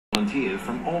Volunteers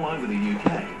from all over the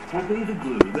UK will be the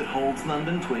glue that holds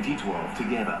London 2012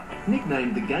 together.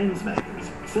 Nicknamed the Games Makers,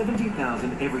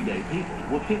 70,000 everyday people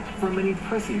were picked from an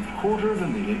impressive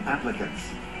 250,000 applicants.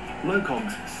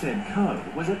 LOCOG's Seb Coe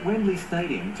was at Wembley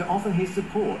Stadium to offer his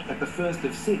support at the first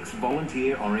of 6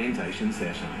 volunteer orientation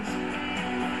sessions.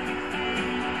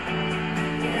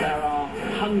 There are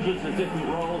hundreds of different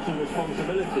roles and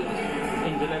responsibilities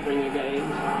in delivering a game.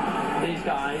 These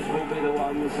guys will be the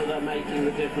ones that are making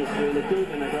the difference between a good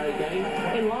and a great game.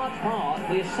 In large part,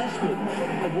 the assessment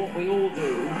of what we all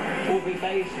do will be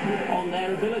based on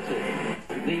their ability.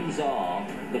 These are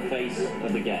the face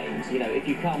of the games. You know, if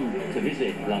you come to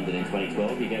visit London in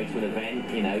 2012, you go to an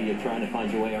event, you know, you're trying to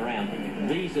find your way around.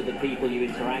 These are the people you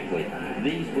interact with.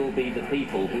 These will be the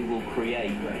people who will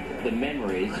create the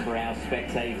memories for our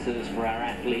spectators, for our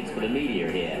athletes, for the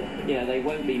media here. You know, they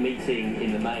won't be meeting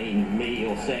in the main me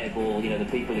or Seb or, you know, the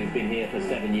people who've been here for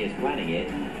 7 years planning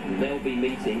it. They'll be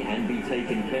meeting and be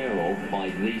taken care of by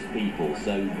these people.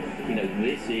 So, you know,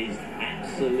 this is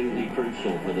absolutely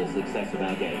crucial for the success of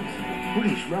our games.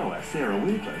 British rower Sarah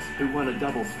Winckless, who won a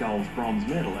double sculls bronze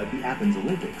medal at the Athens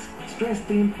Olympics, stressed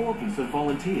the importance of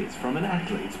volunteers from an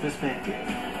athlete's perspective.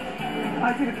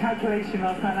 I did a calculation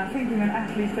last night, and I think in an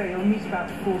athlete's day you'll meet about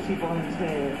 40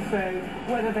 volunteers. So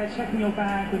whether they're checking your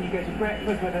bag when you go to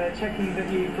breakfast, whether they're checking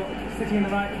that you've got sitting in the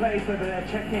right place, whether they're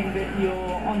checking that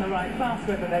you're on the right bus,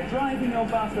 whether they're driving your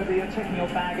bus, whether you're checking your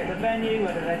bag at the venue,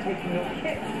 whether they're taking your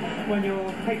kit when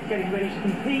you're getting ready to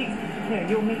compete, you know,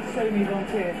 you'll meet so many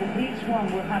volunteers, and each one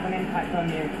will have an impact on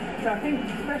you. So I think,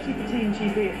 especially for Team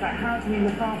GB, it's like, how do we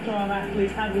look after our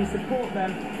athletes, how do we support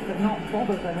them, but not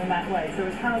bother them in that way? So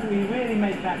it's how do we really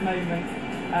make that moment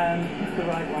the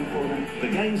right one for them. The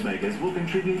Games Makers will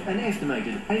contribute an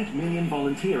estimated 8 million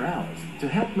volunteer hours to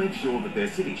help make sure that their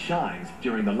city shines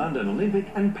during the London Olympic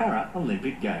and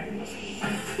Para-Olympic Games.